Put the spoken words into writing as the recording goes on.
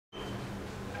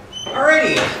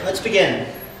Alrighty, let's begin.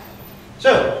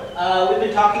 So, we've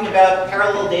been talking about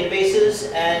parallel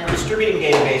databases and distributing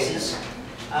databases.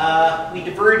 We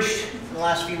diverged in the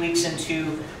last few weeks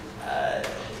into,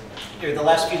 or the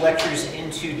last few lectures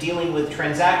into dealing with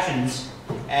transactions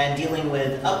and dealing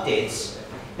with updates.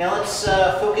 Now let's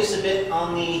focus a bit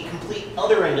on the complete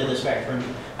other end of the spectrum.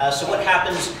 So what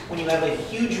happens when you have a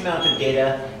huge amount of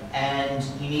data and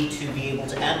you need to be able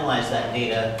to analyze that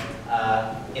data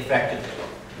effectively.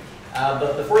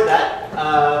 But before that,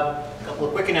 a couple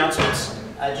of quick announcements.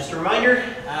 Just a reminder,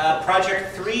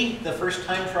 Project 3, the first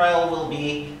time trial will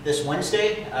be this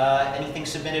Wednesday. Anything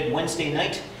submitted Wednesday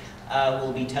night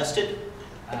will be tested.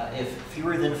 If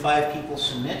fewer than 5 people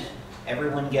submit,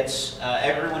 everyone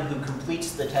who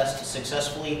completes the test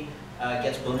successfully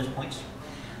gets bonus points.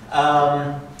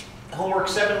 Homework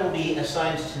 7 will be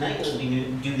assigned tonight. It will be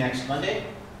due next Monday.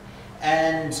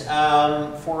 And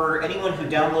for anyone who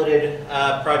downloaded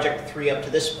Project 3 up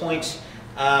to this point,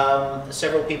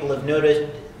 several people have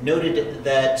noted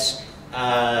that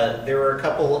there were a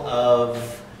couple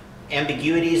of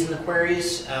ambiguities in the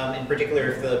queries, in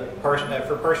particular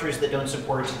for parsers that don't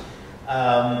support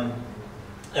a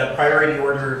priority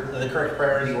order, the correct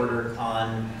priority order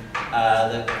on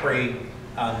the query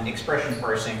on expression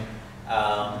parsing.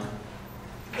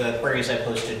 The queries I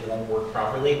posted won't work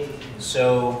properly.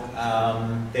 So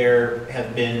there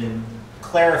have been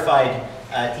clarified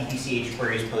TTCH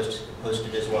queries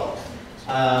posted as well.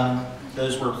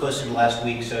 Those were posted last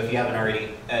week, so if you haven't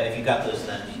already, if you got those,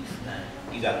 then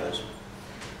you got those.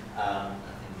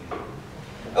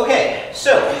 Okay,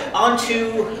 so on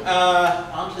to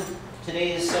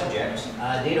today's subject,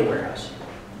 data warehousing.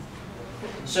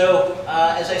 So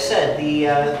as I said,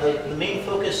 the main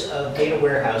focus of data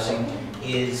warehousing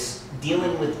is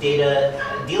dealing with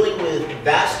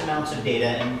vast amounts of data,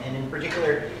 and in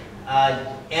particular,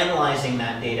 analyzing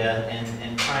that data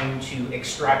and trying to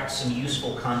extract some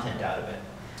useful content out of it.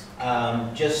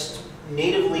 Just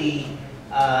natively,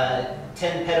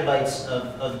 10 petabytes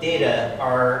of data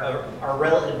are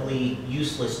relatively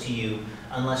useless to you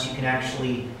unless you can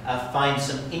actually find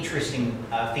some interesting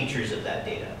features of that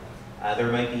data.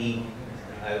 There might be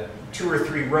 2 or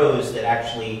 3 rows that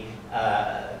actually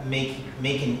make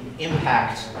an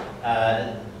impact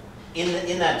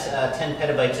in that 10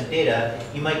 petabytes of data.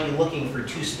 You might be looking for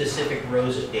 2 specific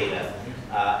rows of data,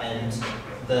 and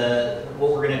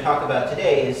what we're going to talk about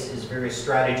today is various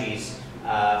strategies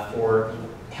for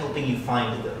helping you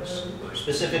find those,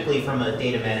 specifically from a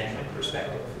data management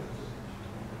perspective.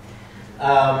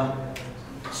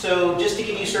 So just to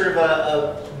give you sort of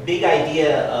a big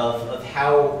idea of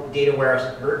how data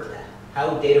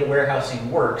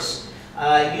warehousing works,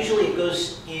 usually it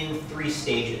goes in 3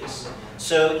 stages.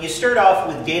 So you start off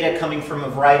with data coming from a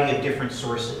variety of different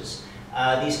sources.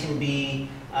 These can be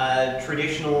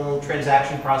traditional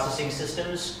transaction processing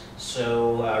systems.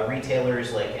 So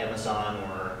retailers like Amazon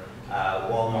or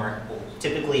Walmart will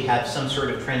typically have some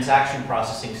sort of transaction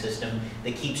processing system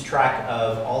that keeps track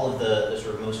of all of the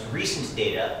sort of most recent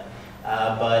data.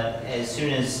 But as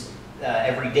soon as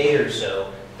every day or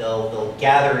so, they'll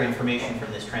gather information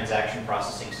from this transaction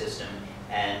processing system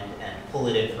and pull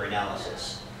it in for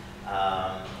analysis.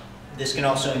 This can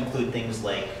also include things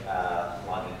like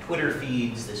logging Twitter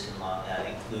feeds. This can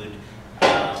include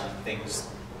things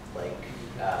like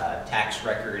tax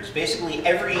records. Basically,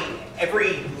 every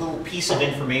little piece of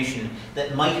information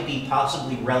that might be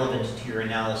possibly relevant to your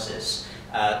analysis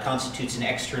constitutes an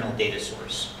external data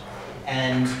source.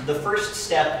 And the first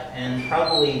step, and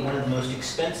probably one of the most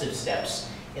expensive steps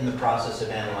in the process of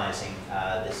analyzing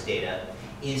this data,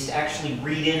 is to actually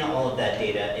read in all of that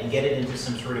data and get it into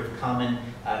some sort of common,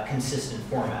 consistent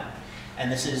format.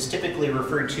 And this is typically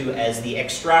referred to as the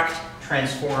extract,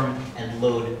 transform, and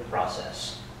load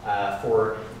process.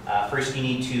 First, you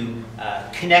need to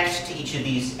connect to each of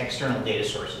these external data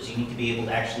sources. You need to be able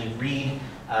to actually read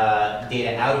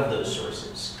data out of those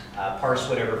sources, parse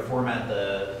whatever format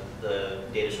the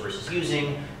data source is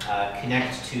using,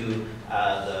 connect to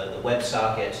the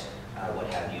WebSocket, what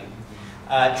have you.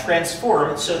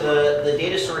 Transform, so the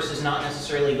data source is not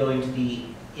necessarily going to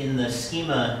be in the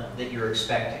schema that you're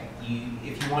expecting.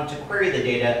 If you want to query the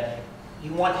data,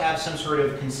 you want to have some sort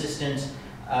of consistent,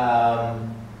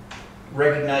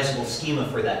 recognizable schema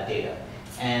for that data.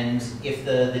 And if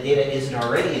the data isn't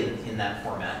already in that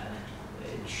format,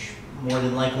 which more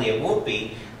than likely it won't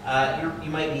be, you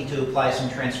might need to apply some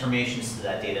transformations to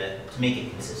that data to make it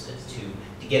consistent,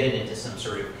 to get it into some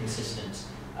sort of consistent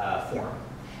form.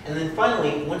 And then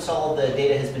finally, once all of the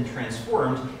data has been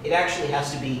transformed, it actually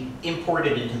has to be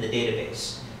imported into the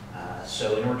database.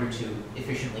 So in order to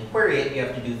efficiently query it, you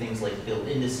have to do things like build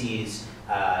indices,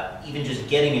 even just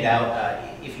getting it out.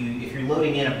 If you're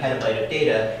loading in a petabyte of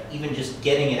data, even just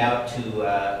getting it out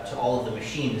to all of the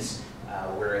machines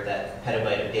where that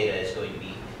petabyte of data is going to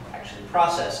be actually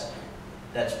processed,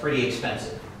 that's pretty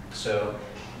expensive. So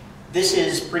this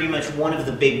is pretty much one of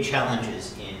the big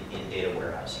challenges in data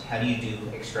warehousing. How do you do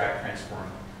extract, transform,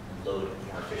 and load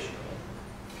more efficiently?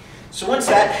 So once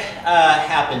that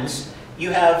happens,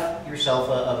 you have yourself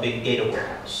a big data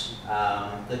warehouse.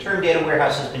 The term data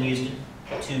warehouse has been used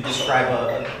to describe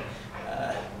a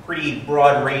pretty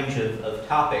broad range of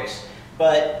topics,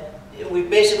 but we've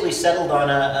basically settled on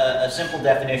a simple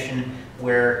definition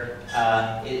where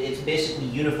it basically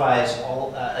unifies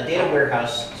all, a data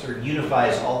warehouse sort of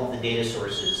unifies all of the data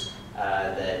sources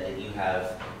that you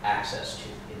have access to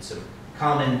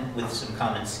in with some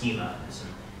common schema and some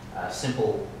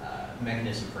simple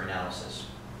mechanism for analysis.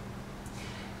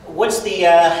 Once the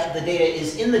data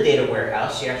is in the data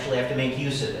warehouse, you actually have to make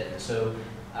use of it. So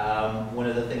one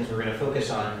of the things we're going to focus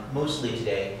on mostly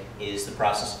today is the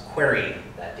process of querying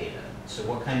that data. So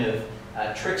what kind of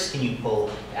tricks can you pull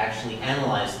to actually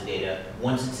analyze the data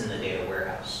once it's in the data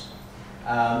warehouse?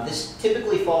 This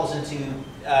typically falls into,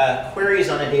 queries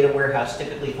on a data warehouse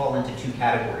typically fall into two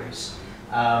categories.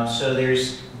 So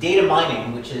there's data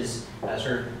mining, which is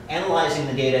sort of analyzing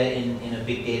the data in a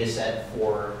big data set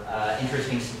for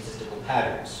interesting statistical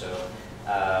patterns. So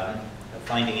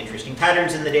finding interesting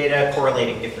patterns in the data,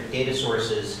 correlating different data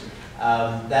sources,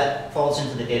 that falls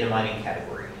into the data mining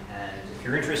category. And if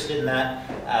you're interested in that,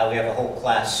 we have a whole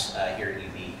class here at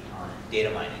UB on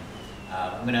data mining.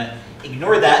 I'm going to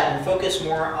ignore that and focus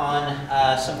more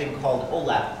on something called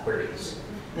OLAP queries.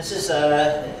 This is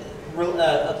a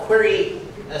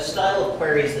style of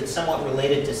queries that's somewhat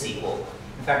related to SQL.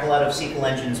 In fact, a lot of SQL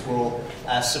engines will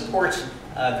support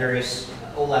various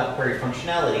OLAP query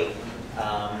functionality,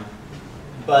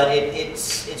 but it's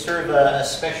sort of a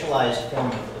specialized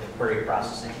form of query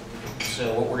processing.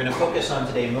 So what we're going to focus on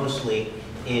today mostly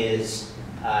is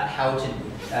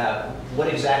what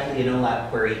exactly an OLAP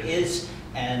query is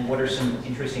and what are some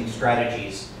interesting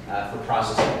strategies for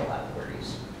processing OLAP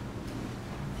queries.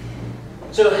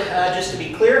 So just to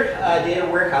be clear, data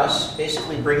warehouse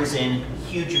basically brings in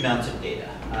huge amounts of data.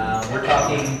 We're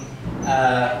talking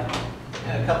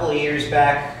a couple of years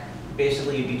back,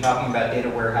 basically you'd be talking about data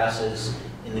warehouses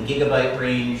in the gigabyte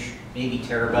range, maybe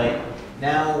terabyte.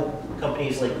 Now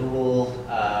companies like Google,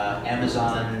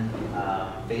 Amazon,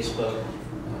 Facebook,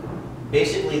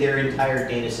 basically their entire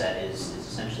data set is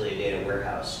essentially a data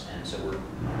warehouse, and so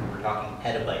we're talking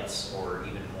petabytes or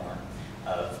even more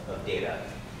of data.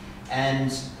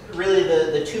 And really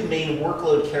the two main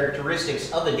workload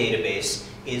characteristics of a database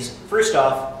is, first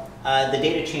off, the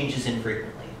data changes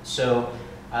infrequently. So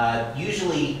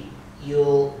usually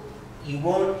you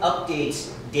won't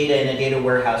update data in a data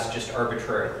warehouse just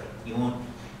arbitrarily. You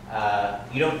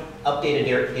don't update a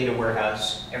data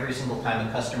warehouse every single time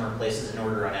a customer places an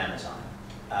order on Amazon.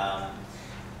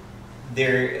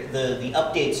 The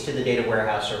updates to the data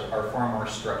warehouse are far more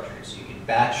structured. So you can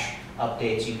batch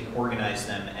updates, you can organize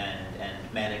them and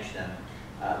manage them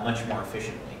much more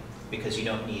efficiently because you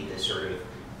don't need this sort of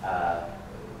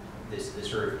this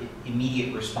sort of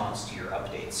immediate response to your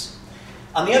updates.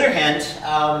 On the other hand,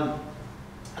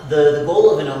 the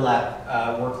goal of an OLAP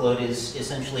workload is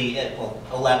essentially, well,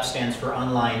 OLAP stands for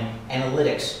Online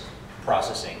Analytics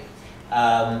Processing.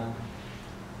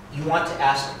 You want to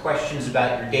ask questions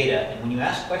about your data, and when you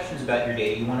ask questions about your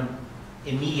data, you want an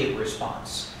immediate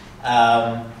response.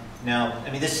 Now, I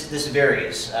mean, this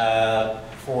varies.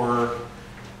 For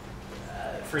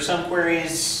some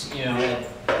queries, you know,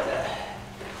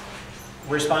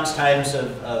 response times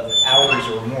of hours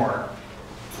or more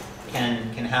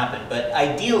can happen. But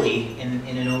ideally, in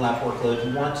an OLAP workload,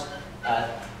 you want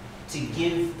to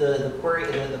give the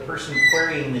person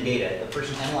querying the data, the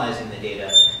person analyzing the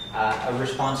data, a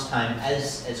response time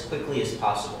as quickly as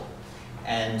possible.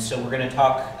 And so we're going to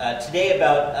talk today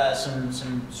about some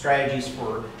strategies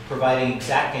for providing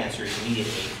exact answers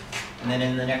immediately. And then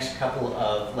in the next couple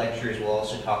of lectures, we'll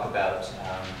also talk about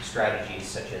strategies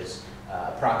such as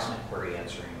approximate query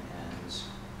answering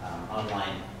and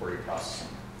online query processing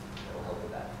that will help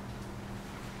with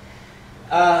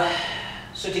that.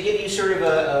 So to give you sort of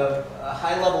a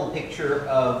high-level picture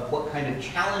of what kind of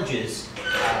challenges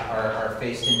are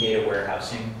faced in data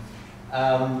warehousing,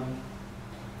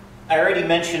 I already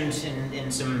mentioned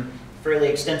in some fairly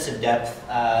extensive depth,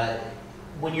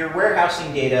 when you're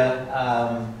warehousing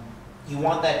data, you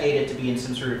want that data to be in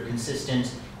some sort of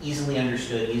consistent, easily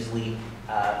understood, easily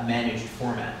managed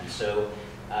format. And so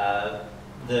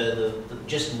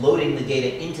just loading the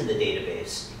data into the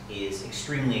database is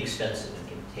extremely expensive and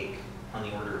can take on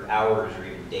the order of hours or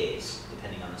even days,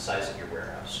 depending on the size of your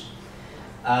warehouse.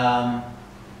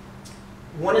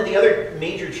 One of the other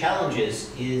major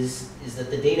challenges is that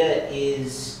the data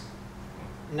is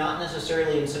not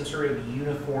necessarily in some sort of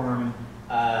uniform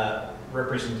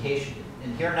representation.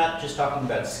 And here I'm not just talking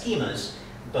about schemas,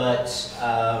 but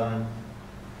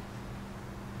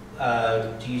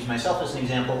to use myself as an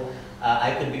example,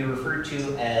 I could be referred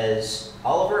to as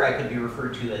Oliver, I could be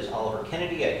referred to as Oliver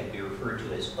Kennedy, I could be referred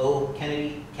to as O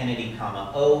Kennedy, Kennedy,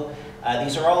 comma, O.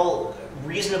 These are all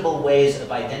reasonable ways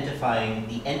of identifying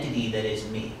the entity that is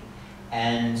me.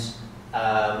 And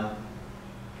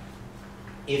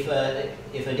if a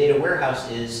data warehouse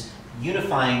is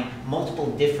unifying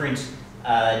multiple different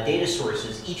data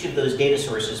sources, each of those data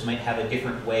sources might have a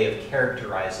different way of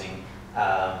characterizing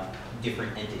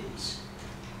different entities.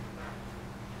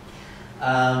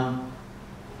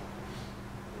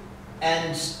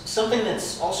 And something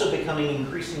that's also becoming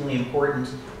increasingly important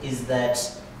is that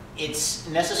it's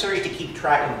necessary to keep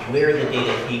track of where the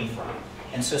data came from.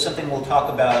 And so something we'll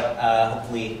talk about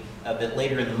hopefully a bit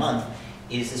later in the month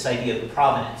is this idea of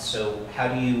provenance. So how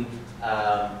do you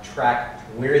track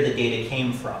where the data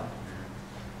came from?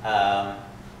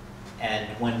 And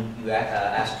when you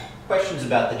ask questions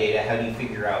about the data, how do you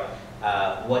figure out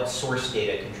what source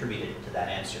data contributed to that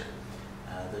answer?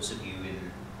 Those of you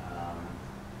in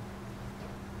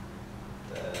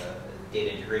the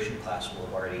data integration class will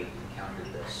have already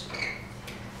encountered this.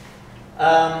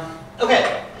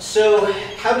 Okay, so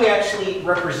how do we actually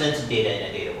represent data in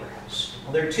a data warehouse?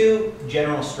 Well, there are two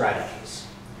general strategies.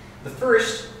 The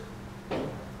first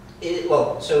is,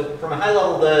 so from a high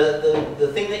level,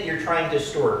 the thing that you're trying to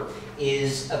store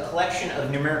is a collection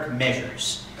of numeric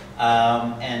measures.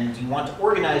 And you want to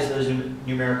organize those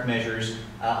numeric measures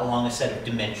along a set of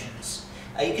dimensions.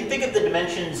 You can think of the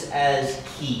dimensions as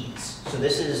keys. So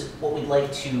this is what we'd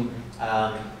like to,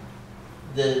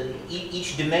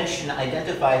 each dimension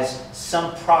identifies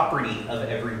some property of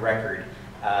every record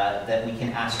that we can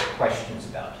ask questions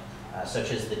about,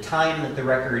 such as the time that the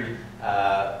record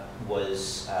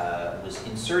was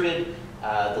inserted,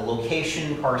 the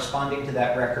location corresponding to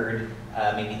that record,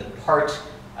 maybe the part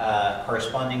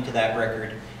corresponding to that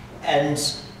record,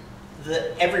 and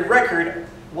every record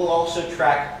will also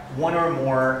track one or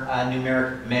more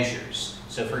numeric measures.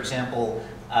 So for example,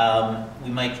 we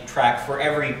might track for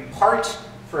every part,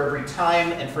 for every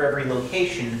time, and for every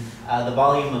location, the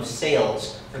volume of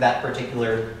sales for that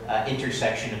particular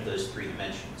intersection of those three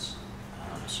dimensions.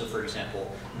 So for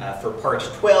example, for part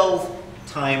 12,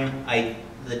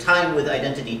 the time with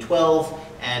identity 12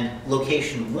 and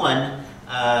location 1,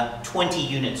 20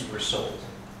 units were sold.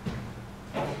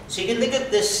 So you can think of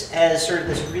this as sort of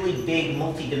this really big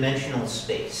multi-dimensional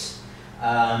space.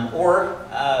 Or,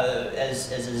 as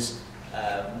is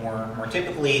more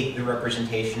typically the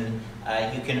representation,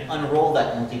 you can unroll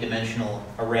that multi-dimensional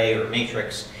array or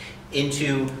matrix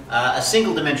into a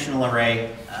single-dimensional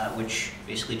array, which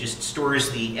basically just stores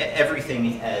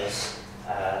everything as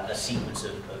a sequence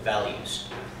of values.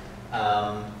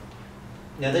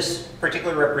 Now this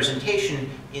particular representation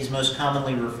is most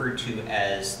commonly referred to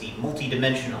as the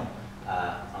multi-dimensional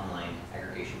online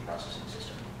aggregation processing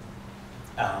system,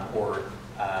 or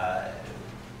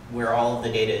where all of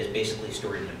the data is basically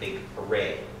stored in a big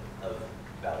array of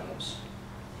values.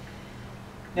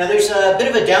 Now there's a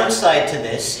bit of a downside to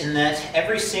this in that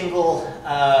every single,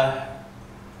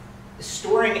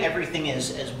 storing everything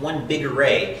as one big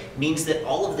array means that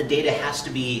all of the data has to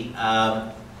be,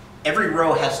 every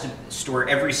row has to store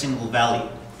every single value.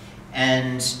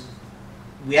 And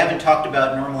we haven't talked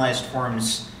about normalized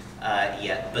forms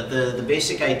yet, but the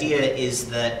basic idea is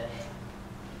that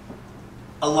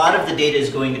a lot of the data is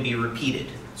going to be repeated.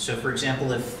 So for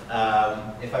example, if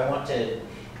I want to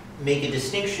make a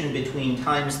distinction between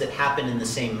times that happen in the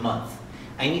same month,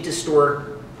 I need to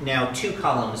store now 2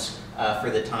 columns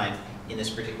for the time in this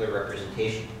particular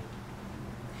representation.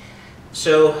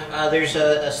 So there's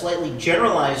a slightly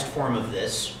generalized form of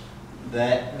this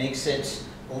that makes it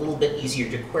a little bit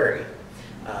easier to query,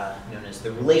 known as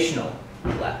the relational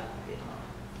lab data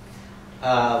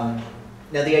model.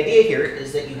 Now the idea here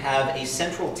is that you have a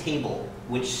central table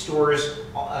which stores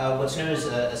what's known as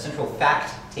a central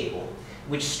fact table,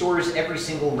 which stores every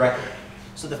single record.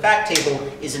 So the fact table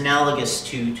is analogous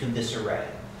to this array.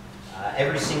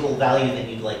 Every single value that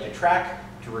you'd like to track,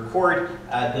 to record,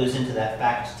 goes into that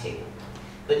fact table.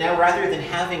 But now rather than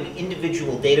having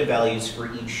individual data values for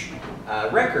each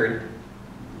record,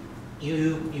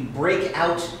 you break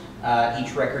out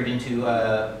each record into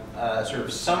a sort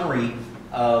of summary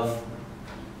of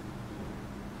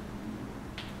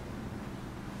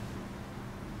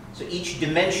So each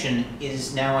dimension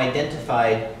is now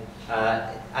identifies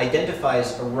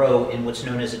a row in what's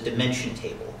known as a dimension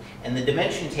table. And the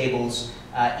dimension tables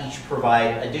each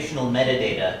provide additional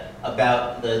metadata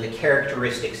about the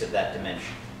characteristics of that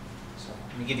dimension. So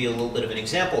let me give you a little bit of an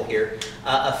example here.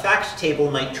 A fact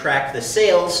table might track the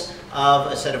sales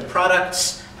of a set of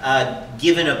products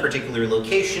given a particular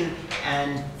location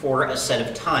and for a set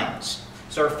of times.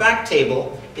 So our fact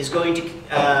table is going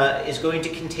to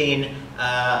contain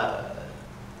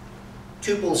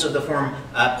tuples of the form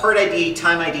part ID,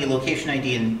 time ID, location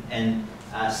ID, and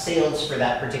sales for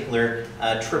that particular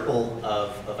triple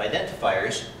of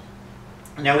identifiers.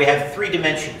 Now we have three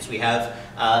dimensions. We have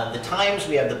the times,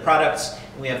 we have the products,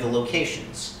 and we have the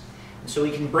locations. And so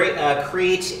we can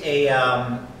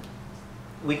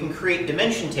create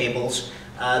dimension tables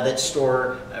that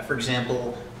store, for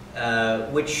example,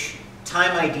 which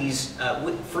time IDs,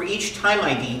 for each time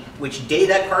ID, which day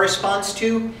that corresponds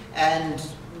to, and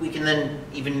we can then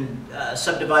even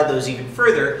subdivide those even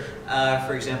further,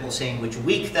 for example, saying which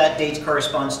week that date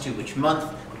corresponds to, which month,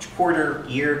 which quarter,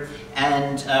 year,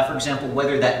 and for example,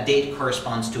 whether that date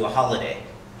corresponds to a holiday.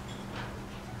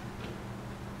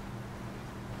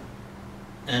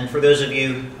 And for those of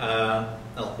you,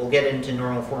 we'll get into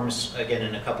normal forms again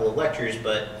in a couple of lectures,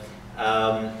 but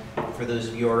for those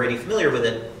of you already familiar with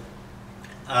it,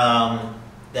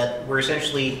 that we're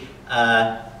essentially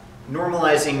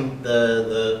normalizing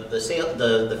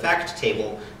the fact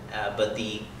table, but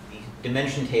the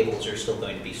dimension tables are still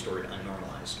going to be stored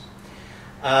unnormalized.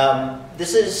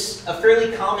 This is a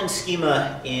fairly common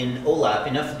schema in OLAP,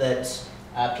 enough that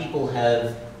people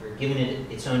have given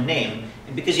it its own name.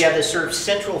 And because you have this sort of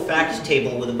central fact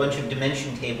table with a bunch of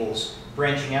dimension tables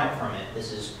branching out from it,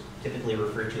 this is typically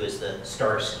referred to as the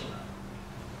star schema.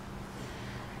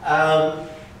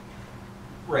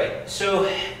 Right, so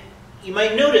you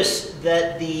might notice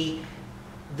that the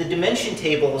dimension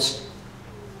tables,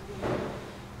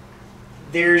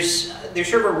 there's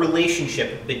sort of a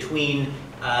relationship between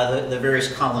the various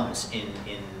columns in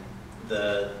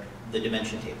the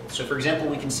dimension table. So for example,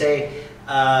 we can say,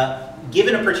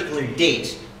 given a particular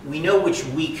date, we know which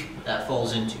week that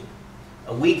falls into.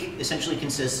 A week essentially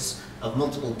consists of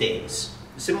multiple days.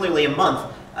 Similarly, a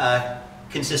month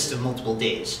consists of multiple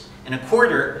days. And a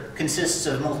quarter consists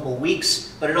of multiple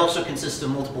weeks, but it also consists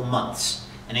of multiple months.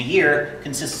 And a year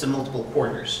consists of multiple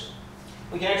quarters.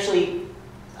 We can actually,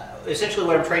 essentially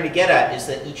what I'm trying to get at is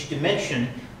that each dimension,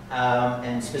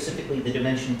 and specifically the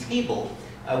dimension table,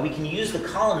 we can use the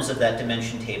columns of that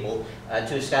dimension table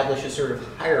to establish a sort of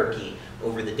hierarchy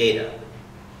over the data.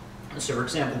 So for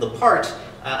example, the part,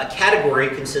 a category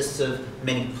consists of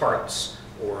many parts,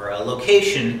 or a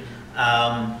location,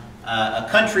 a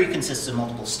country consists of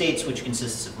multiple states, which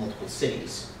consists of multiple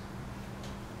cities.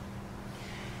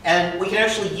 And we can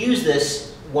actually use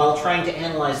this while trying to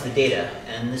analyze the data.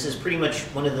 And this is pretty much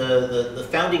one of the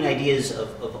founding ideas of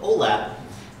OLAP,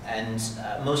 and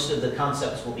most of the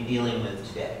concepts we'll be dealing with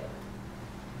today.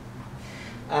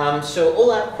 So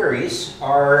OLAP queries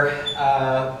are,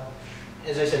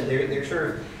 as I said, they're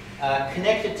sort of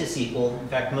connected to SQL. In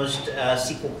fact, most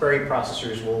SQL query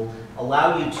processors will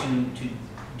allow you to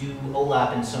do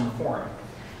OLAP in some form.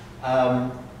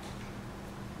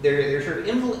 They're sort of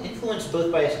influenced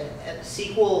both by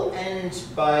SQL and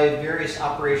by various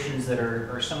operations that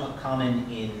are somewhat common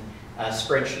in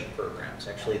spreadsheet programs.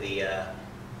 Actually,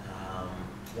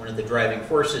 one of the driving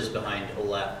forces behind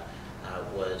OLAP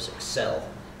was Excel,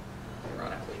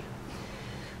 ironically.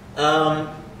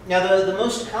 Now, the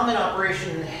most common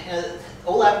operation,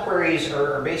 OLAP queries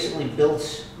are basically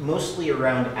built mostly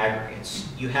around aggregates.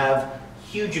 You have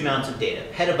huge amounts of data,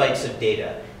 petabytes of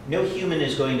data. No human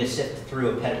is going to sift through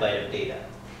a petabyte of data.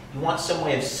 You want some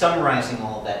way of summarizing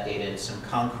all of that data in some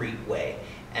concrete way.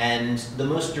 And the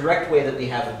most direct way that we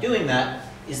have of doing that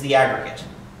is the aggregate.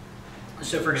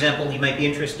 So for example, you might be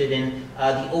interested in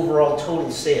the overall total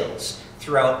sales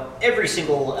throughout every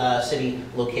single city,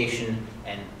 location,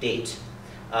 and date.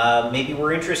 Maybe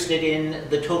we're interested in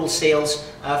the total sales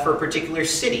for a particular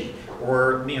city,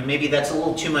 or maybe that's a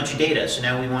little too much data, so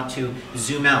now we want to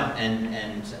zoom out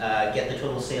and get the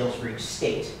total sales for each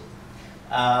state.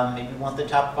 Maybe we want the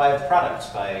top 5 products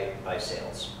by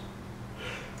sales.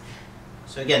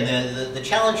 So again, the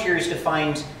challenge here is to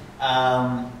find,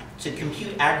 to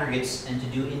compute aggregates and to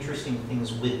do interesting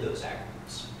things with those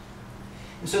aggregates.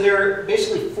 And so there are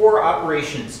basically 4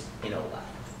 operations in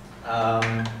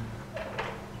OLAP.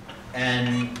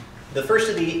 And the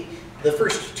first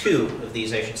 2 of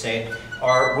these, I should say,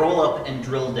 are roll up and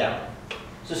drill down.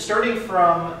 So starting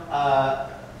from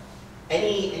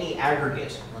any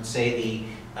aggregate, let's say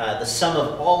the sum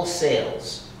of all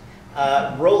sales,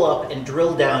 roll up and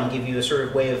drill down give you a sort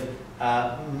of way of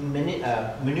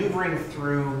maneuvering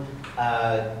through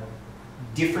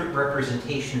different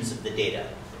representations of the data.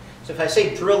 So if I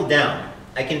say drill down,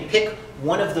 I can pick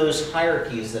one of those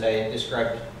hierarchies that I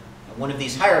described, one of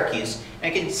these hierarchies,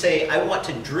 and I can say I want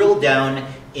to drill down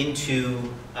into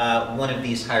one of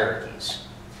these hierarchies.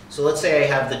 So let's say I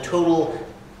have the total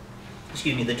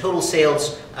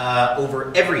sales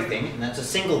over everything, and that's a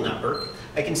single number.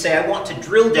 I can say I want to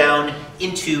drill down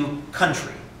into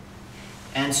country.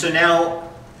 And so now,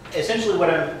 essentially what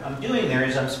I'm doing there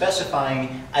is I'm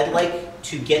specifying I'd like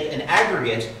to get an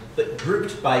aggregate, but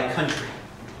grouped by country.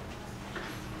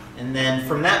 And then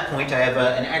from that point, I have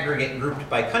an aggregate grouped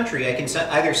by country. I can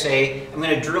either say I'm going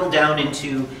to drill down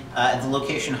into the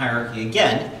location hierarchy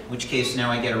again, in which case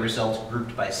now I get a result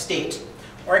grouped by state.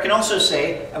 Or I can also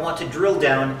say I want to drill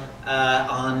down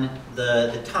on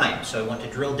the time. So I want to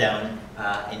drill down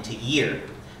into year.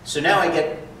 So now I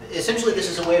get, essentially this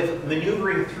is a way of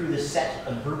maneuvering through the set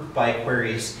of group by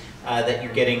queries that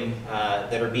you're getting,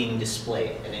 that are being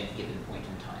displayed at any given point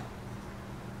in time.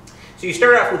 So you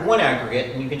start off with one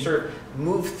aggregate, and you can sort of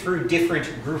move through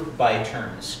different group by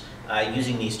terms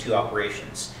using these two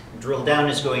operations. Drill down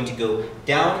is going to go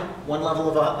down one level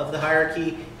of the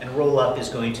hierarchy, and roll up is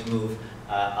going to move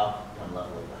up one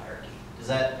level of the hierarchy. Is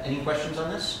that, any questions on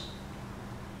this?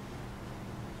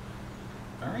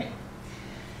 All right.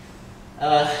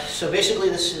 So basically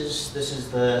this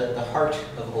is the heart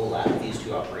of OLAP, these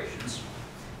two operations.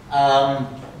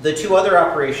 The two other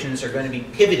operations are going to be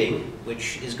pivoting,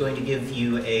 which is going to give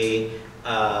you a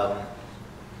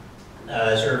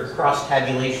sort of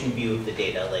cross-tabulation view of the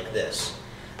data like this.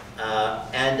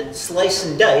 And slice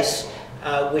and dice,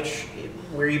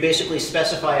 where you basically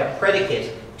specify a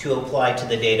predicate to apply to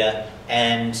the data,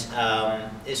 and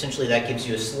essentially that gives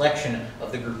you a selection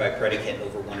of the group by predicate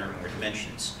over one or more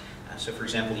dimensions. So for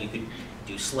example, you could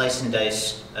do slice and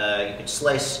dice, you could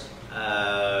slice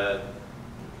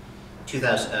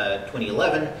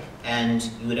 2011, and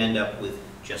you would end up with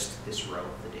just this row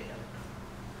of the data.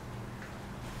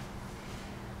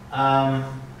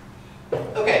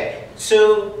 Okay,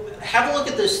 so have a look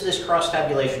at this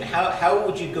cross-tabulation. How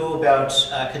would you go about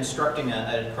constructing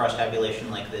a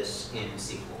cross-tabulation like this in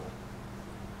SQL?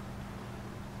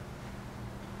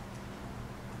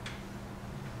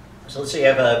 So let's say you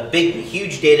have a big,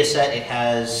 huge data set. It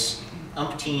has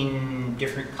umpteen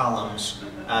different columns,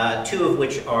 two of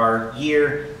which are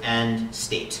year and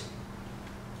state.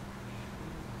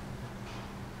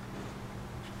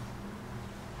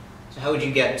 So how would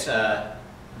you get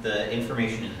the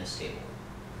information in this table?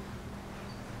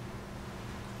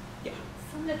 Yeah.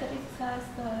 Some database has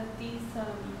these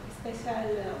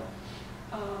special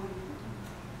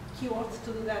keywords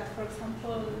to do that. For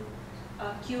example,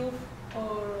 cube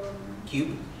or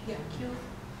cube. Yeah, cube.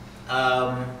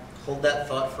 Hold that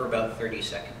thought for about 30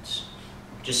 seconds.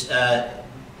 Just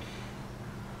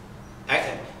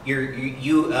you're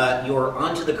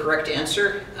on to the correct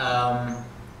answer.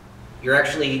 You're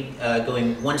actually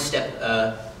going one step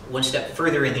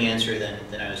further in the answer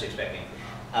than I was expecting.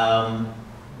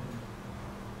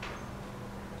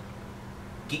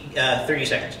 30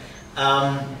 seconds.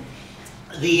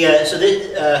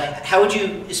 How would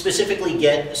you specifically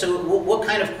get? So, what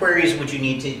kind of queries would you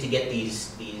need to get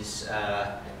these?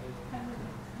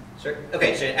 Sorry.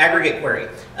 Okay, so aggregate query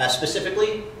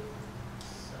specifically,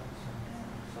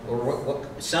 or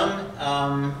what? Some.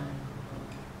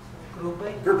 Group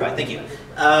by, thank you.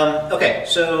 Okay,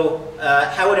 so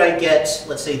how would I get,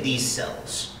 let's say, these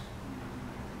cells?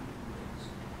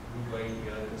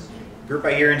 Group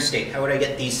by year and state. How would I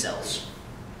get these cells?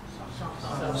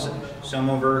 Sum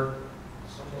over,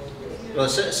 well,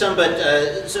 some, but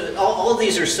so all of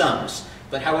these are sums.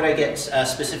 But how would I get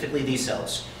specifically these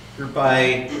cells? Group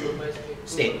by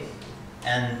state,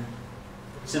 and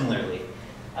similarly.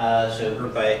 So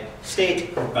group by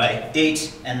state, group by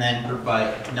date, and then group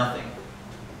by nothing.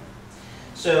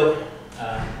 So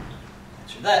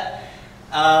answer that.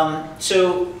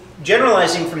 So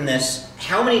generalizing from this,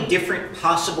 how many different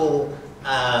possible,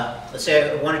 let's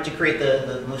say I wanted to create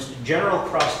the most general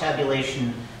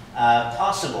cross-tabulation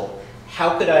possible,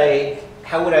 how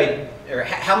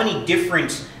many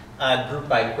different group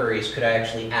by queries could I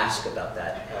actually ask about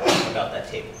that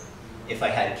table if I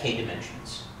had k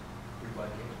dimensions?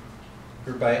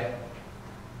 Group by,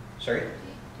 sorry?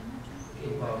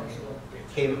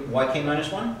 Yk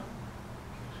minus 1?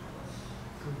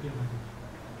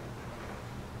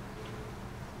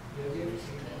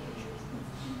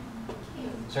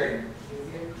 Sorry?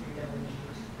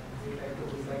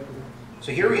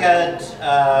 So here we had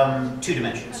 2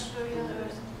 dimensions.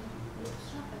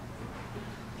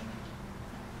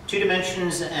 2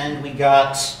 dimensions, and we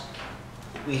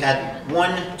had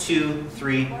 1, 2,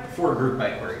 3, 4 group by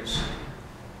queries.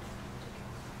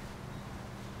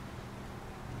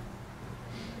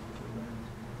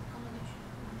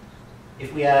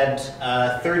 If we add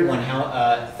third one,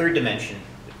 third dimension,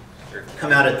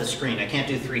 come out at the screen. I can't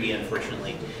do 3D,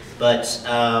 unfortunately, but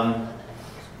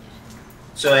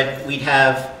we'd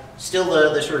have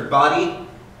still the sort of body,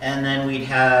 and then we'd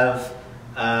have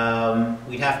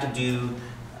to do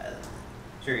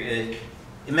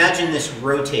imagine this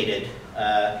rotated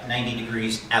 90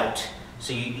 degrees out.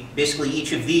 So basically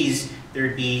each of these,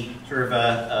 there'd be sort of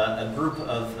a group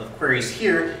of queries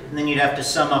here, and then you'd have to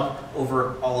sum up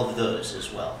over all of those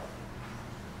as well.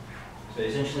 So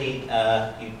essentially,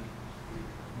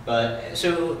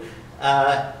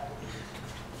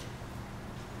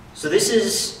 so this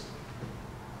is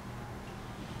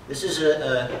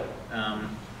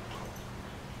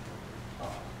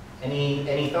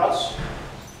any thoughts?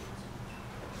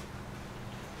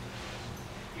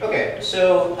 Okay,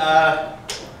 so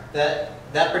that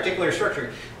particular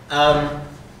structure.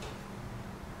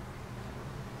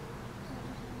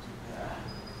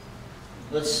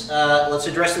 Let's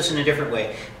address this in a different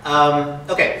way.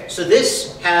 Okay, so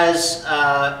this has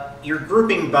you're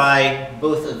grouping by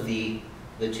both of the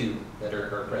two that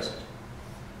are present.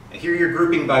 Now here you're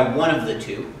grouping by one of the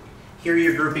two. Here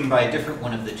you're grouping by a different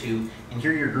one of the two, and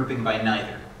here you're grouping by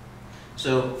neither.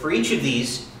 So for each of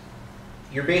these,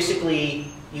 you're basically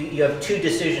you have 2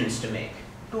 decisions to make.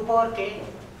 2 power k.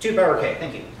 2 power k.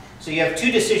 Thank you. So you have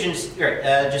 2 decisions. Right.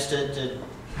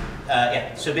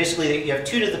 Yeah. So basically, you have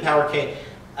 2 to the power k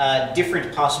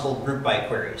different possible group by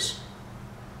queries.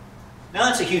 Now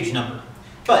that's a huge number,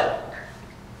 but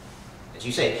as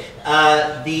you say,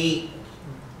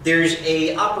 there's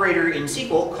a operator in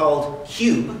SQL called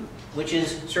cube, which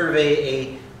is sort of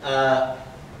a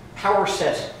power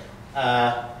set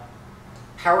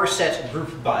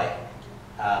group by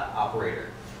operator.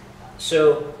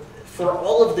 So for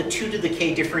all of the 2 to the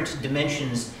k different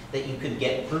dimensions that you could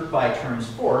get group by terms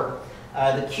for,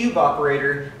 the cube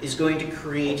operator is going to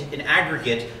create an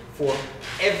aggregate for,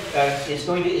 is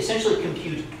going to essentially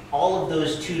compute all of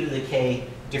those 2 to the k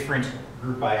different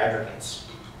group by aggregates.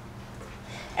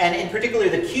 And in particular,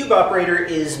 the cube operator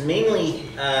is mainly,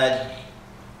 I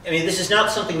mean, this is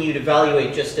not something you'd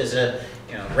evaluate just as a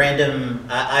random,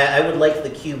 I would like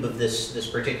the cube of this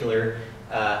particular,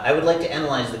 I would like to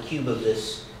analyze the cube of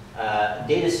this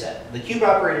data set. The cube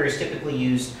operator is typically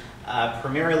used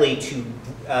primarily to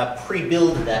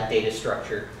pre-build that data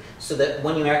structure so that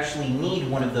when you actually need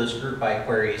one of those group by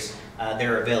queries,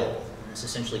 they're available. And this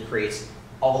essentially creates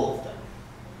all of them.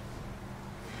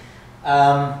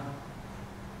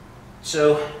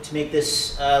 So to make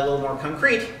this a little more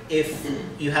concrete, if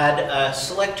you had a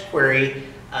select query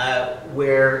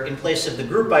where in place of the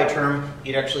group by term,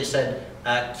 you'd actually said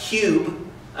cube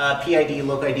PID,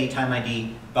 loc ID, time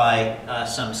ID by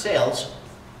some sales,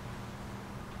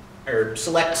 or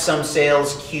select some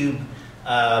sales cube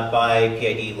by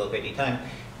PID, loc ID, time,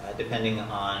 depending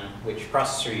on which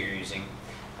processor you're using.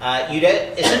 You'd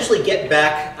essentially get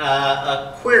back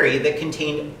a query that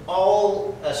contained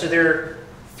all, so there are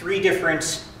three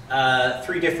different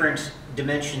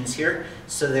dimensions here.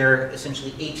 So there are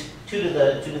essentially 8, 2 to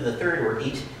the third, or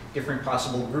 8 different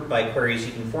possible group by queries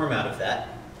you can form out of that.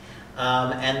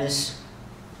 And this,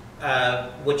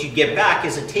 what you get back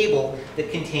is a table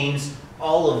that contains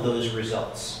all of those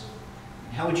results.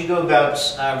 How would you go about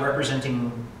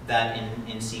representing that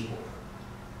in SQL?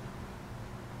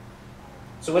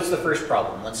 So what's the first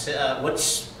problem? Let's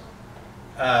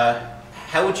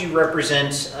how would you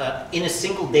represent in a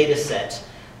single data set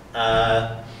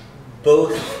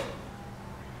both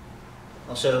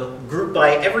also group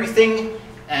by everything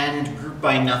and group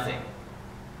by nothing?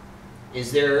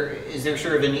 Is there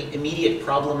sort of an immediate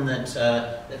problem that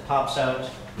that pops out?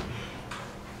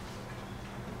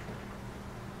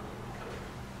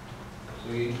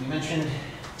 So we mentioned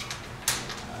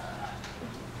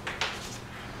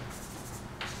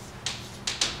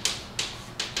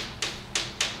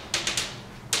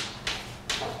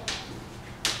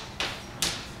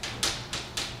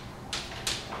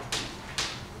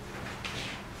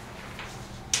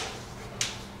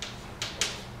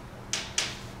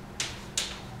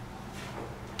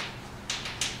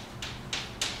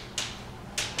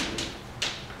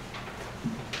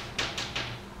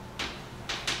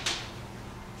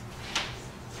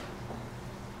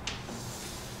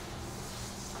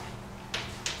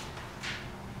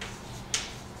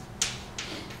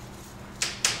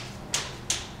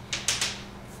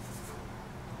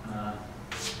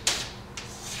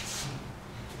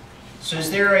so is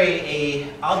there a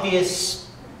obvious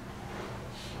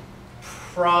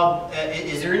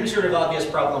is there any sort of obvious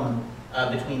problem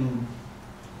between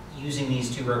using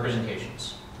these two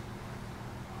representations?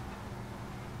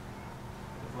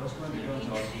 The first one returns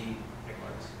all the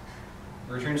records.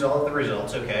 Returns all of the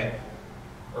results, okay.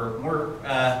 Or more,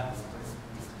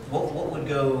 what would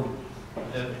go,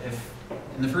 if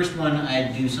in the first one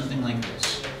I'd do something like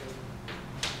this.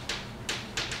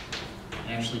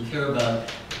 I actually care about,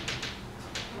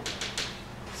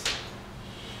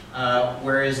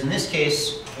 whereas in this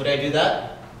case, would I do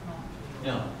that?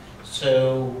 No.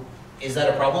 So, is that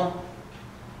a problem?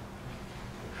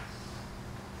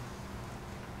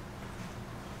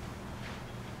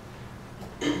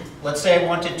 Let's say I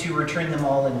wanted to return them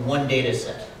all in one data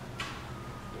set.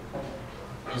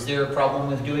 Is there a problem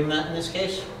with doing that in this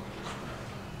case?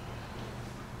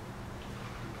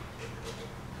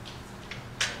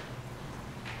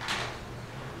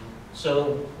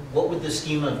 So what would the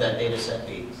scheme of that data set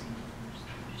be?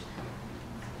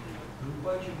 Group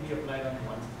by should be applied on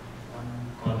one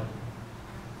column.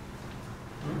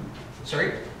 Sorry?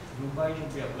 Group by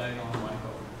should be applied on one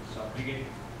column. So aggregate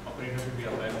operator should be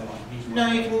applied on one.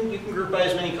 No, you can group by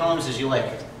as many columns as you like.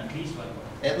 At least one.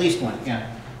 At least one, yeah.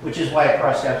 Which is why I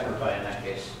crossed out group by in that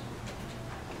case.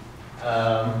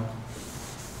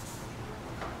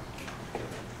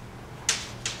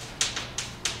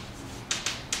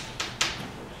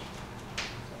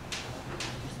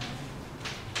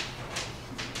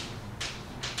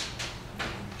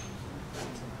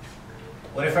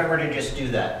 What if I were to just do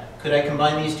that? Could I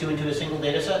combine these two into a single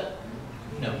data set?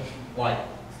 No. Why?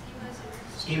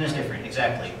 Schema is different,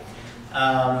 exactly.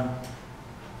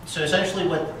 So essentially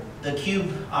what the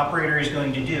cube operator is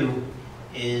going to do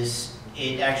is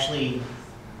it actually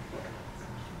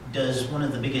does one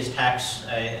of the biggest hacks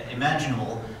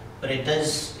imaginable, but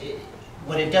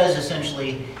what it does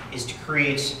essentially is to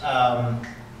create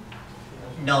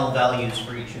null values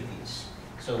for each of these.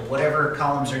 So whatever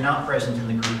columns are not present in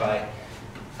the group by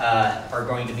are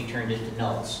going to be turned into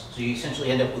nulls. So you essentially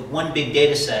end up with one big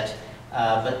data set,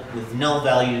 but with null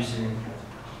values in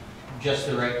just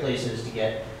the right places to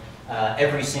get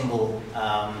every single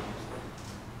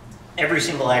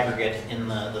aggregate in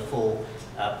the full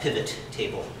pivot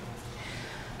table.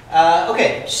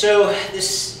 Okay, so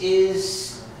this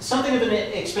is something of an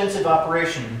expensive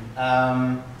operation.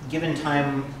 Given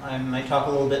time, I might talk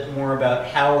a little bit more about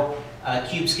how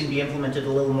cubes can be implemented a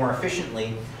little more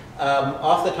efficiently.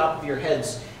 Off the top of your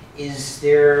heads, is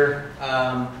there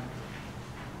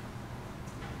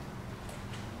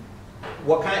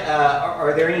what kind?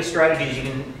 Are there any strategies you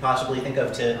can possibly think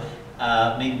of to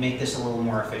maybe make this a little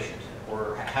more efficient?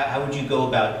 Or how would you go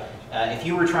about, if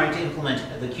you were trying to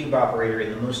implement the cube operator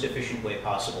in the most efficient way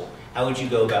possible, how would you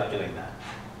go about doing that?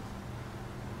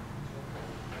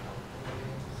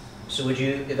 So would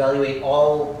you evaluate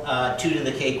all 2 to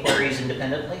the k queries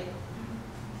independently?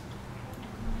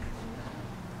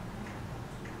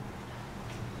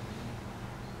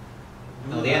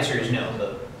 No, the answer is no,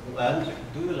 but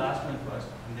do the last one first,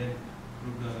 and then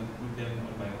group them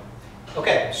one by one.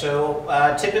 Okay, so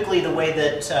typically the way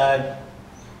that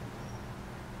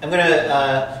I'm going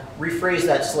to rephrase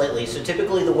that slightly. So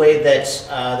typically the way that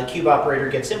the cube operator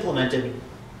gets implemented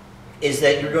is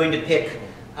that you're going to pick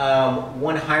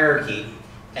one hierarchy,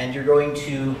 and you're going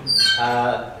to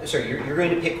you're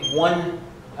going to pick one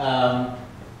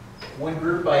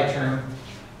group by term.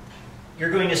 You're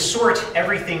going to sort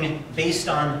everything based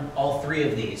on all 3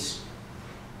 of these.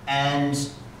 And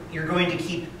you're going to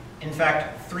keep, in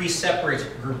fact, 3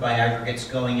 separate group by aggregates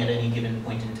going at any given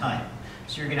point in time.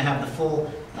 So you're going to have the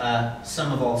full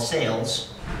sum of all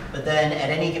sales. But then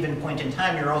at any given point in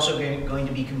time, you're also going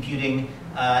to be computing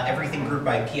everything grouped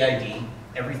by PID,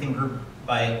 everything grouped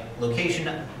by location,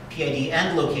 PID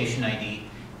and location ID,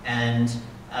 and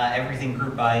everything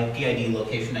grouped by PID,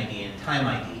 location ID, and time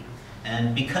ID.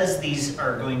 And because these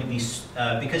are going to be,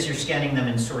 because you're scanning them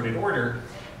in sorted order,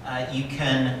 you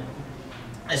can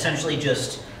essentially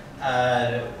just,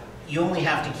 you only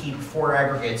have to keep 4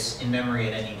 aggregates in memory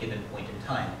at any given point in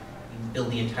time. You can build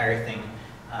the entire thing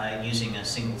using a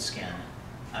single scan,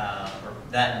 or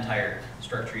that entire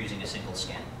structure using a single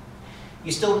scan.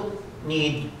 You still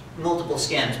need multiple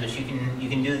scans, but you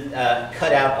can do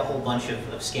cut out a whole bunch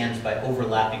of scans by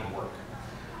overlapping work.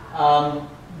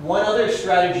 One other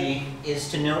strategy is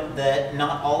to note that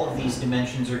not all of these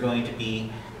dimensions are going to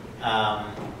be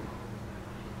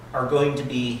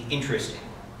interesting.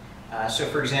 So,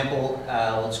 for example,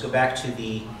 let's go back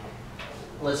to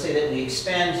let's say that we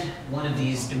expand one of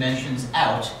these dimensions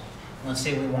out. Let's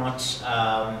say we want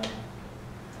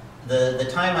the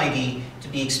time ID to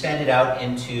be expanded out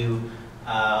into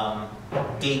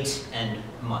date and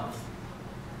month.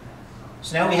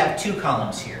 So now we have 2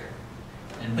 columns here.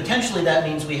 And potentially that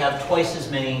means we have twice as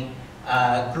many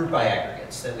group by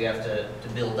aggregates that we have to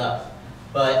build up.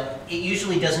 But it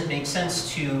usually doesn't make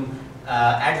sense to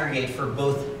aggregate for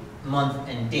both month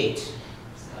and date.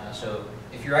 So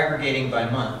if you're aggregating by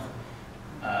month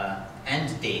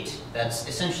and date, that's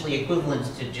essentially equivalent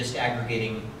to just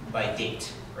aggregating by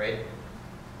date, right?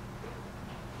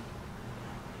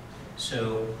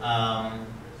 So,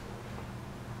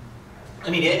 I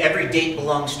mean, every date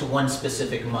belongs to one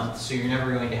specific month, so you're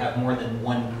never going to have more than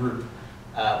one group,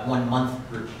 one month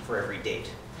group for every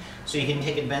date. So you can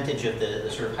take advantage of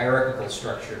the sort of hierarchical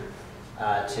structure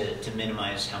to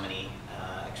minimize how many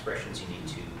expressions you need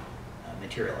to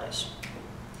materialize.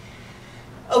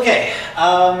 Okay,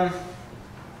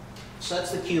 so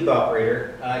that's the cube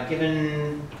operator.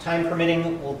 Given time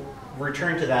permitting, we'll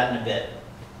return to that in a bit.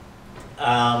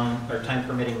 Or time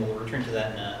permitting, we'll return to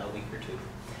that in a week or two.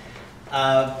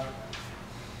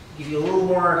 Give you a little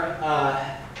more,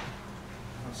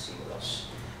 let's see what else.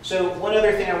 So one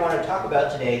other thing I want to talk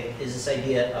about today is this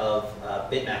idea of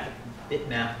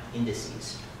bitmap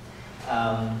indices.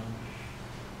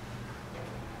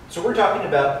 So we're talking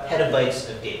about petabytes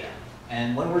of data.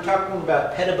 And when we're talking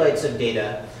about petabytes of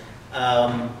data,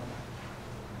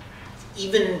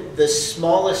 even the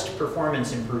smallest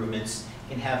performance improvements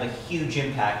can have a huge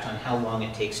impact on how long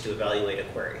it takes to evaluate a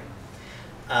query.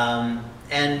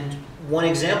 And one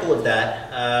example of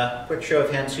that, quick show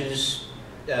of hands who's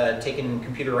taken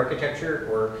computer architecture,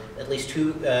 or at least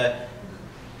who, a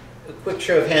quick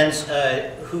show of hands,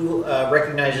 who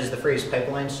recognizes the phrase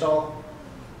pipeline stall?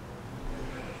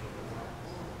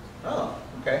 Oh,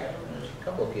 okay, there's a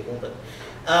couple of people, but,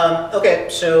 okay,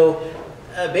 so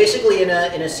basically in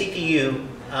a CPU,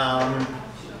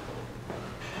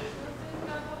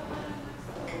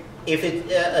 if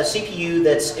a CPU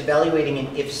that's evaluating an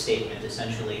if statement,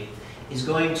 essentially, is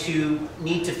going to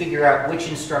need to figure out which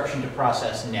instruction to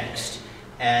process next.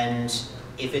 And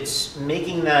if it's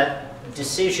making that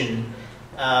decision,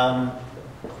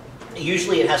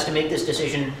 usually it has to make this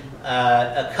decision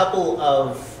a couple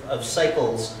of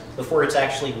cycles before it's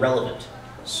actually relevant.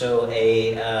 So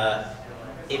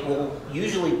it will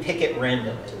usually pick at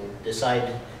random to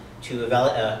decide to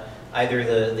evaluate. Either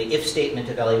the if statement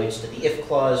evaluates to the if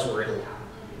clause, or it'll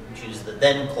choose the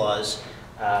then clause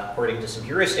according to some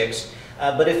heuristics.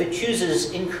 But if it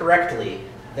chooses incorrectly,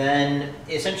 then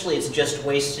essentially it's just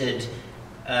wasted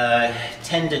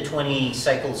 10 to 20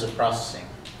 cycles of processing.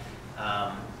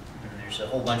 And there's a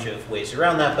whole bunch of ways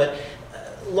around that, but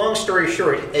long story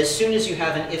short, as soon as you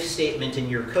have an if statement in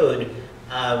your code,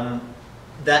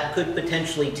 that could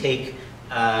potentially take,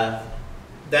 that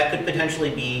could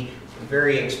potentially be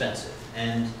very expensive.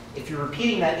 And if you're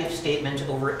repeating that if statement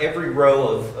over every row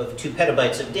of 2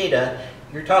 petabytes of data,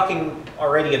 you're talking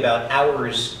already about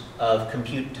hours of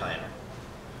compute time.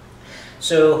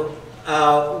 So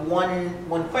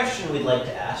one question we'd like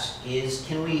to ask is,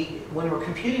 can we, when we're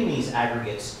computing these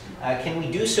aggregates, can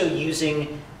we do so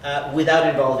using, without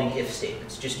involving if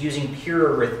statements, just using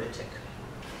pure arithmetic?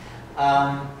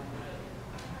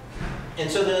 And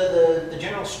so the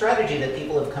general strategy that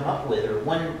people have come up with, or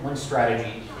one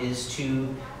strategy, is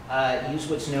to use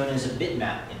what's known as a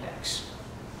bitmap index.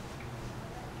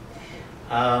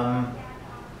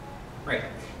 Right.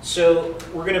 So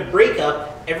we're going to break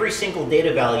up every single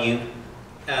data value.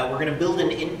 We're going to build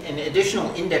an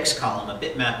additional index column, a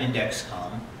bitmap index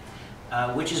column,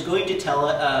 which is going to tell,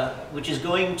 which is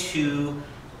going to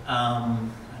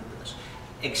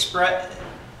express.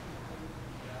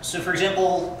 So for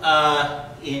example,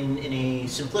 in a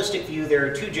simplistic view, there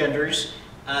are 2 genders.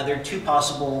 There are 2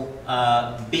 possible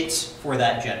bits for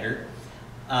that gender.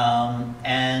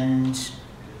 And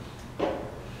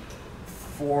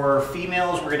for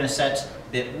females, we're going to set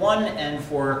bit 1, and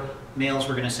for males,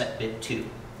 we're going to set bit 2.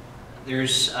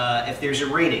 There's, if there's a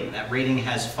rating, that rating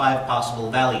has 5 possible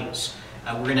values.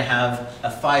 We're going to have a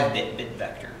 5-bit bit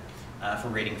vector. For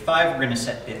rating 5, we're going to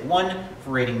set bit 1. For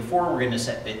rating 4, we're going to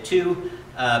set bit 2.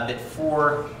 Bit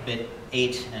 4, bit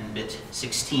 8, and bit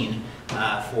 16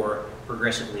 for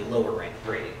progressively lower ranked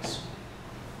ratings.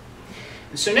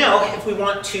 And so now, if we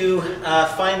want to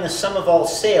find the sum of all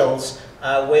sales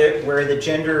where the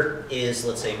gender is,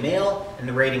 let's say, male, and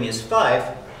the rating is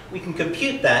 5, we can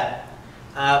compute that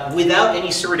without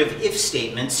any sort of if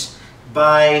statements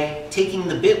by taking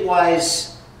the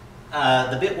bitwise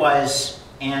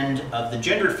and of the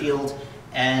gender field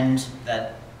and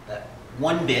that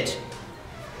 1 bit,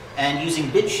 and using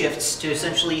bit shifts to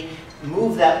essentially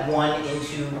move that 1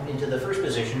 into the first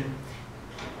position.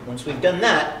 Once we've done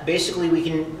that, basically we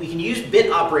can use bit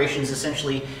operations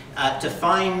essentially to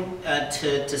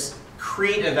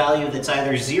create a value that's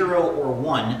either 0 or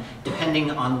 1, depending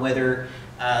on whether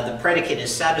the predicate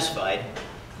is satisfied.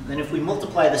 Then if we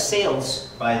multiply the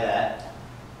sales by that,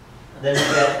 then we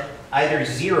get either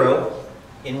 0,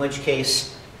 in which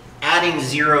case adding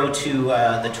 0 to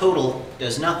the total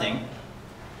does nothing.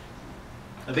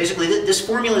 Basically, this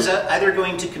formula is either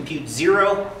going to compute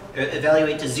 0,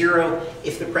 evaluate to 0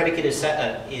 if the predicate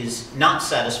is not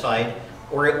satisfied,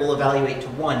 or it will evaluate to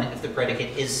 1 if the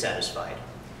predicate is satisfied.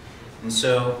 And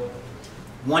so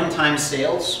 1 times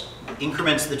sales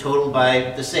increments the total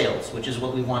by the sales, which is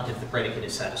what we want if the predicate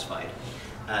is satisfied.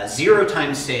 0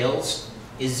 times sales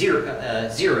is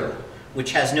 0,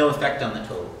 which has no effect on the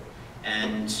total.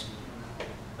 And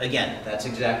again, that's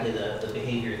exactly the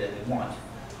behavior that we want.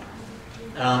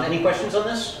 Any questions on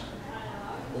this?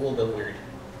 A little bit weird.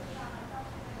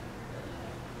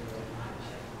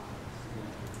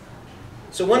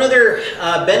 So one other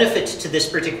benefit to this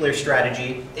particular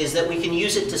strategy is that we can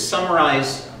use it to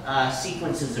summarize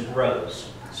sequences of rows.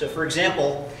 So for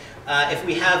example, if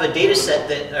we have a data set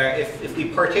that, if we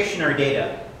partition our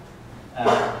data,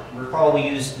 recall we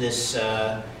used this,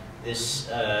 what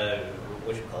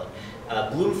you call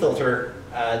it, Bloom filter,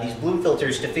 these Bloom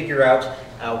filters to figure out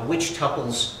which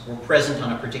tuples were present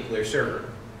on a particular server.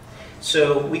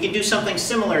 So we can do something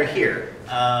similar here.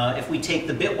 If we take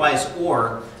the bitwise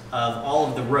OR of all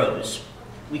of the rows,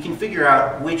 we can figure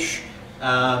out which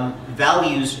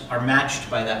values are matched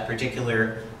by that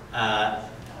particular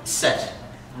set.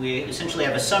 We essentially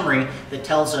have a summary that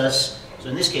tells us, so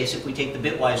in this case, if we take the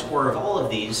bitwise OR of all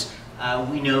of these,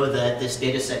 we know that this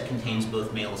data set contains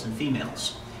both males and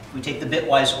females. If we take the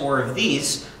bitwise OR of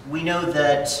these, we know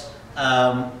that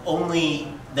only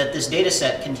that this data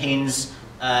set contains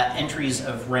entries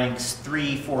of ranks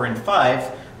 3, 4, and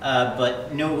 5,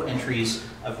 but no entries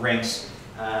of ranks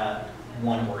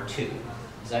 1 or 2.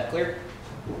 Is that clear?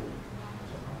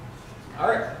 All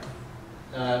right.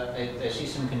 I see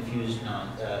some confused.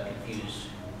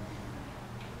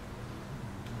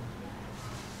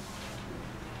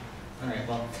 All right.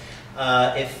 Well,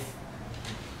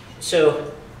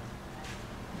 so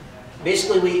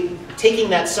basically, taking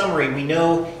that summary, we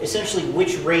know essentially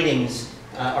which ratings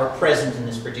are present in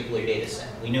this particular data set.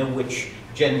 We know which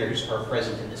genders are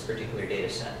present in this particular data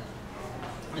set.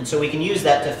 And so we can use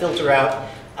that to filter out,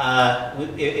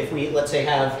 if we, let's say,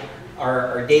 have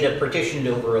our data partitioned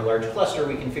over a large cluster,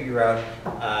 we can figure out,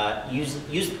 we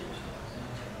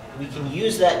can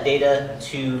use that data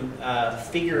to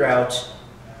figure out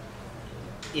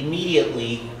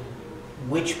immediately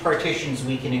which partitions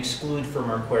we can exclude from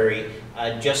our query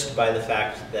just by the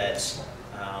fact that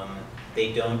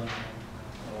they don't,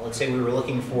 well, let's say we were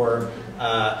looking for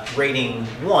rating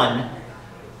 1,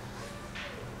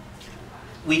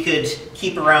 we could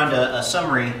keep around a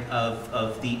summary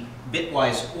of the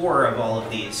bitwise OR of all of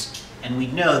these, and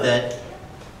we'd know that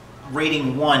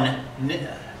rating 1,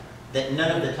 that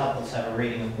none of the tuples have a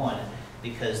rating of 1,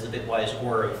 because the bitwise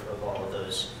OR of all of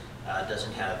those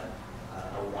doesn't have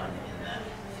a 1 in that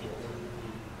field.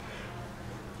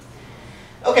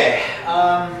 Okay.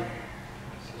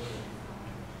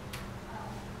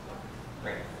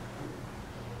 Great.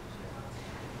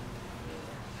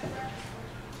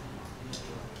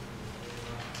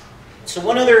 So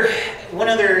one other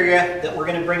area that we're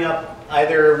going to bring up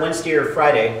either Wednesday or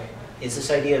Friday is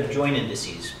this idea of join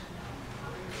indices.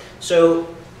 So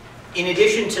in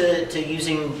addition to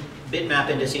using bitmap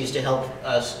indices to help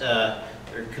us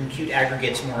or compute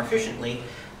aggregates more efficiently,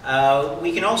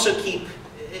 we can also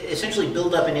essentially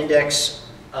build up an index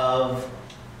of,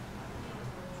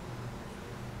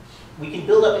 we can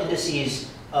build up indices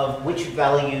of which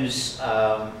values,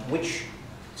 which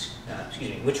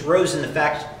rows in the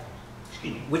fact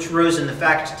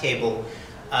table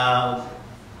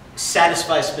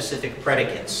satisfy specific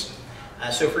predicates.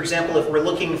 So for example, if we're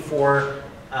looking for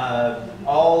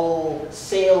all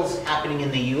sales happening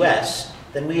in the US,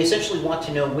 then we essentially want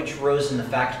to know which rows in the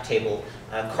fact table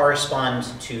correspond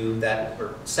to that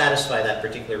or satisfy that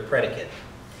particular predicate.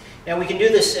 Now we can do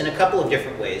this in a couple of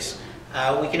different ways.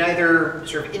 We can either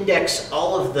sort of index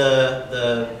all of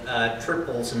the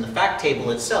triples in the fact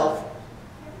table itself,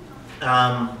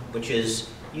 which is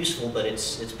useful, but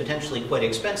it's potentially quite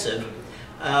expensive.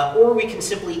 Or we can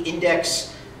simply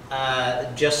index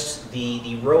just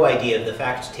the row ID of the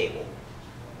fact table.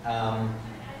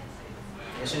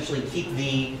 Essentially keep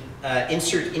the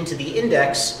insert into the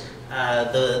index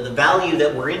the value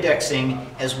that we're indexing,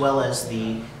 as well as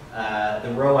the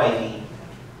row ID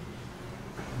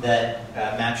that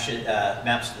maps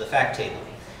to the fact table.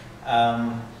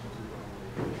 And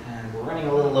we're running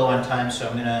a little low on time, so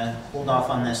I'm going to hold off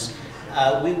on this.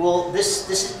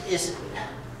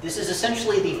 This is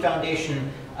essentially the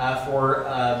foundation for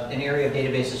an area of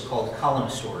databases called column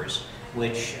stores,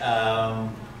 which I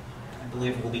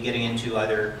believe we'll be getting into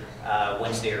either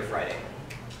Wednesday or Friday.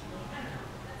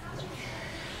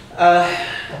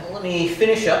 Let me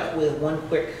finish up with one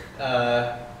quick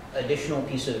additional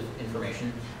piece of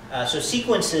information. So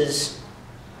sequences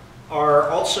are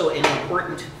also an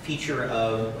important feature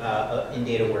of in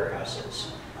data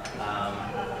warehouses.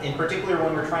 In particular,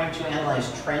 when we're trying to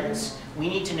analyze trends, we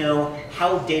need to know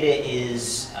how data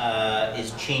is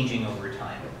changing over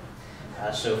time.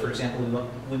 So, for example,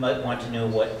 we might want to know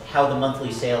how the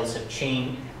monthly sales have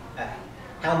changed,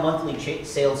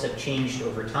 sales have changed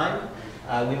over time.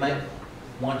 We might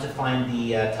want to find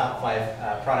the top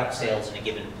 5 product sales in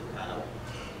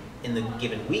the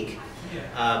given week,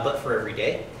 but for every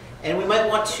day. And we might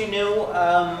want to know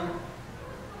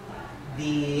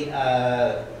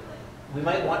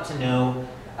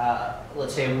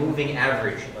let's say, a moving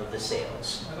average of the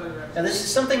sales. Now, this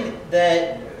is something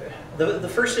that the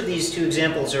first of these 2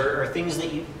 examples are things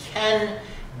that you can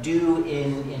do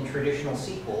in traditional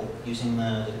SQL using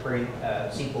the query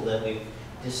SQL that we've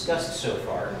discussed so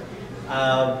far,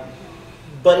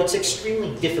 but it's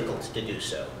extremely difficult to do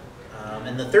so.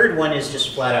 And the third one is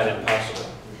just flat out impossible.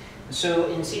 So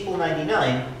in SQL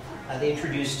 99, they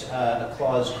introduced a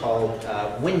clause called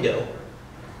window,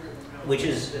 which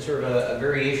is a sort of a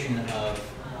variation of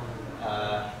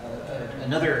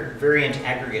another variant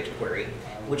aggregate query,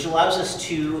 which allows us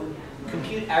to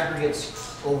compute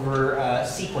aggregates over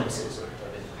sequences of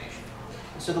information.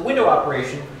 So the window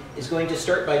operation is going to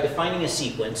start by defining a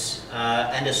sequence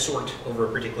and a sort over a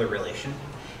particular relation,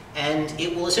 and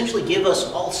it will essentially give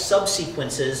us all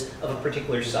subsequences of a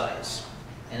particular size.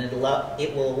 And it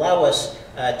will allow us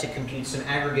to compute some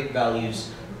aggregate values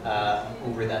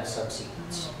over that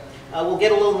subsequence. We'll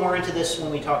get a little more into this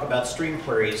when we talk about stream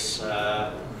queries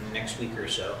next week or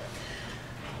so.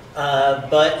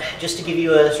 But just to give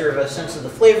you a sort of a sense of the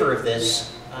flavor of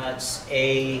this, it's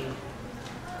a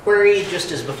query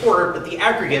just as before, but the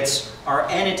aggregates are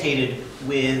annotated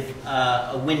with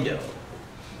a window.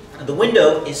 The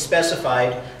window is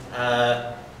specified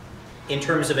in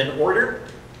terms of an order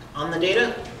on the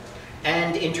data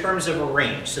and in terms of a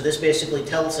range. So this basically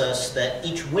tells us that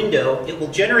each window, it will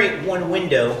generate one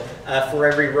window for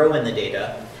every row in the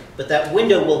data, but that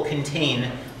window will contain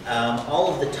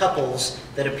all of the tuples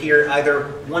that appear either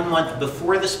 1 month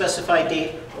before the specified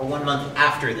date or 1 month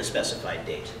after the specified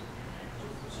date.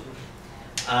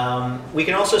 We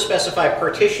can also specify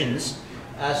partitions.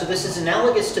 So this is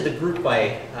analogous to the group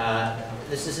by.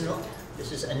 This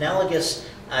is analogous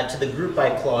to the group by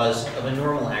clause of a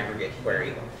normal aggregate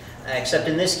query, except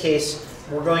in this case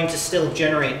we're going to still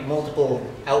generate multiple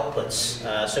outputs.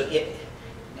 So it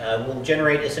will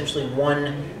generate essentially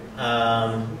one.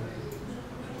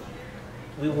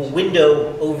 We will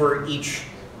window over each.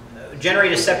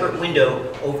 Generate a separate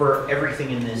window over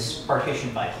everything in this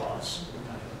partition by clause.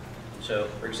 So,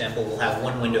 for example, we'll have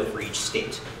one window for each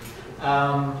state.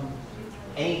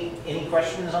 Any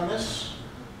questions on this?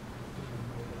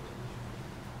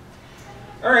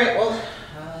 All right, well,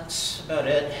 that's about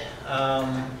it.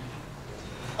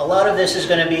 A lot of this is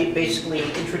going to be basically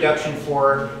introduction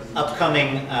for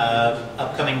upcoming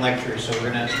lectures. So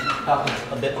we're going to talk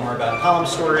a bit more about column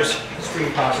stores, stream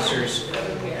processors,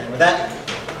 and with that,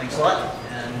 thanks a lot,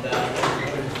 and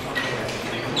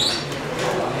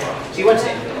see you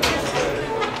Wednesday.